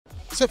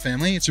What's up,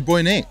 family? It's your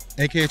boy Nate,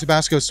 aka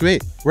Tabasco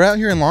Sweet. We're out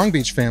here in Long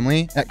Beach,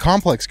 family, at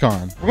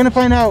ComplexCon. We're gonna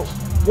find out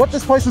what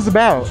this place is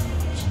about.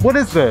 What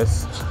is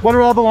this? What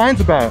are all the lines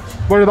about?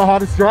 What are the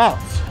hottest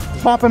drops?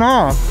 It's popping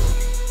off.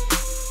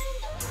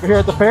 We're here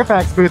at the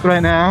Fairfax booth right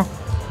now.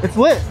 It's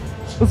lit.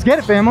 Let's get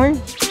it, family.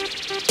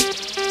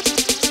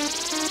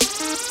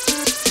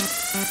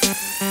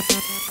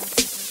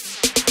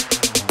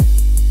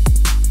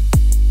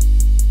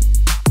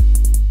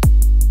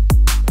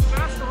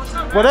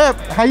 What up?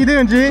 How you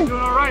doing, G? Doing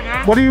all right,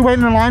 man. What are you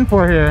waiting in line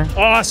for here?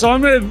 So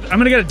I'm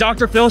gonna get a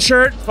Dr. Phil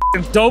shirt.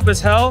 Fucking dope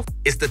as hell.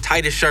 It's the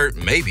tightest shirt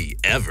maybe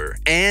ever,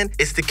 and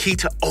it's the key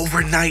to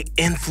overnight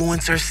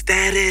influencer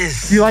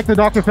status. You like the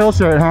Dr. Phil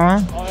shirt,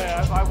 huh? Oh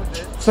yeah, I with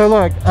it. So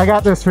look, I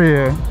got this for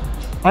you.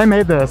 I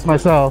made this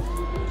myself.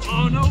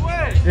 Oh no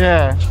way.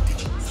 Yeah.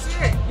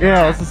 Sick.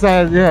 Yeah, it's the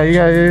size. Yeah, you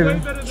got Way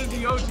it. better than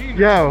the OG.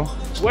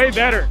 Yo. Way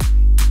better.